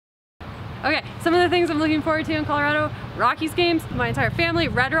Okay, some of the things I'm looking forward to in Colorado: Rockies games, my entire family,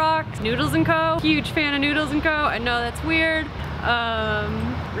 Red Rocks, Noodles & Co. Huge fan of Noodles & Co. I know that's weird.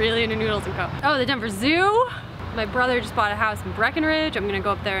 Really into Noodles & Co. Oh, the Denver Zoo. My brother just bought a house in Breckenridge. I'm gonna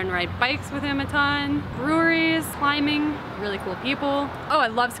go up there and ride bikes with him a ton. Breweries, climbing, really cool people. Oh, I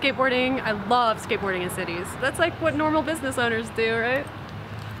love skateboarding. I love skateboarding in cities. That's like what normal business owners do, right?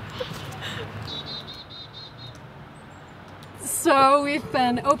 So we've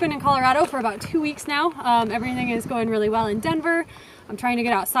been open in Colorado for about 2 weeks now. Everything is going really well in Denver. I'm trying to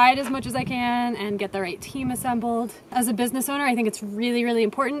get outside as much as I can and get the right team assembled. As a business owner, I think it's really, really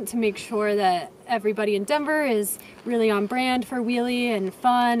important to make sure that everybody in Denver is really on brand for wheelie and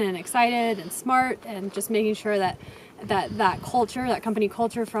fun and excited and smart, and just making sure that culture, that company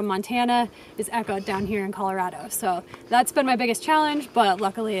culture from Montana is echoed down here in Colorado. So that's been my biggest challenge, but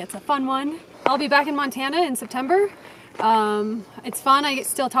luckily it's a fun one. I'll be back in Montana in September. It's fun. I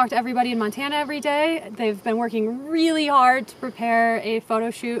still talk to everybody in Montana every day. They've been working really hard to prepare a photo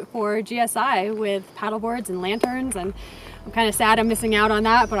shoot for GSI with paddleboards and lanterns, and I'm kind of sad I'm missing out on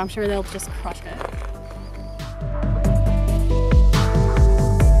that, but I'm sure they'll just crush it.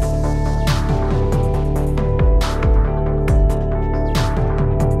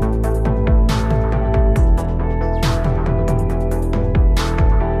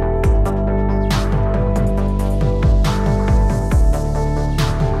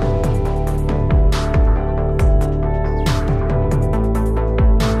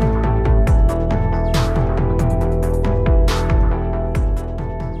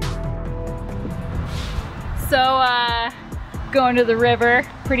 So going to the river,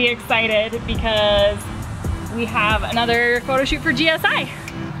 pretty excited because we have another photo shoot for GSI.